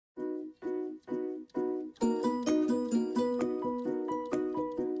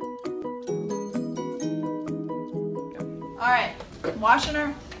All right, washing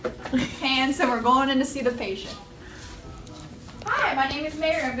our hands and we're going in to see the patient. Hi, my name is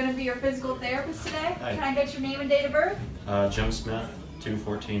Mary. I'm going to be your physical therapist today. Hi. Can I get your name and date of birth? Jim Smith,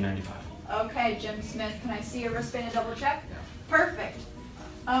 2/14/95. Okay, Jim Smith. Can I see your wristband and double check? Perfect.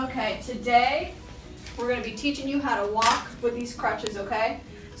 Okay, today we're going to be teaching you how to walk with these crutches, okay?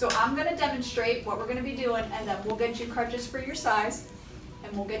 So I'm going to demonstrate what we're going to be doing, and then we'll get you crutches for your size,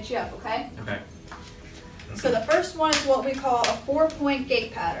 and we'll get you up, okay? Okay. So the first one is what we call a 4-point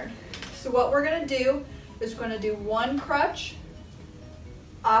gait pattern. So what we're going to do is we're going to do one crutch,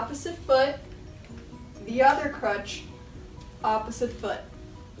 opposite foot, the other crutch, opposite foot,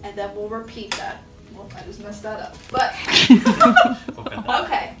 and then we'll repeat that. Well, I just messed that up. But,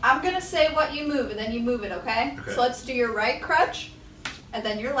 okay, I'm going to say what you move, and then you move it, okay? Okay. So let's do your right crutch, and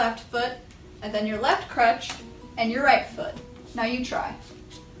then your left foot, and then your left crutch, and your right foot. Now you try.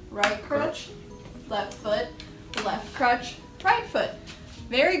 Right crutch, left foot, left crutch, right foot.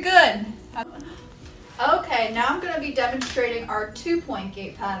 Very good. Okay, now I'm going to be demonstrating our 2-point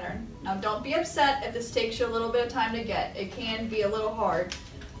gait pattern. Now don't be upset if this takes you a little bit of time to get. It can be a little hard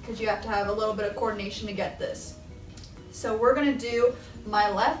because you have to have a little bit of coordination to get this. So we're going to do my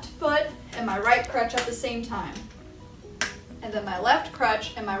left foot and my right crutch at the same time. And then my left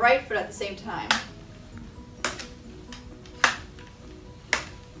crutch and my right foot at the same time.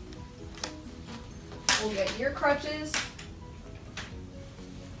 We'll get your crutches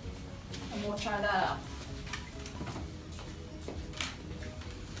and we'll try that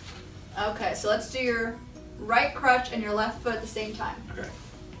out. Okay, so let's do your right crutch and your left foot at the same time. Okay.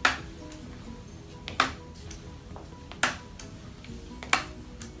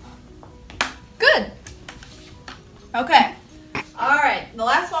 Good. Okay. All right, the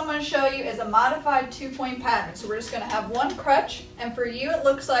last one I'm going to show you is a modified 2-point pattern. So we're just going to have one crutch, and for you it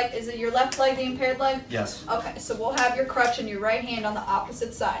looks like, is it your left leg the impaired leg? Yes. Okay, so we'll have your crutch in your right hand on the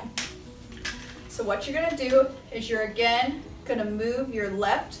opposite side. So what you're going to do is you're again going to move your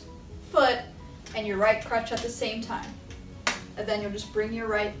left foot and your right crutch at the same time. And then you'll just bring your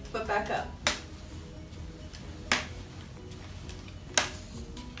right foot back up.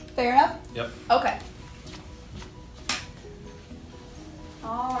 Fair enough? Yep. Okay.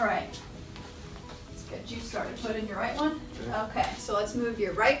 All right. Let's get you started. Put in your right one. Okay, so let's move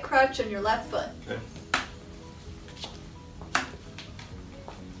your right crutch and your left foot. Okay.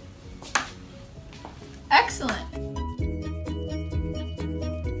 Excellent.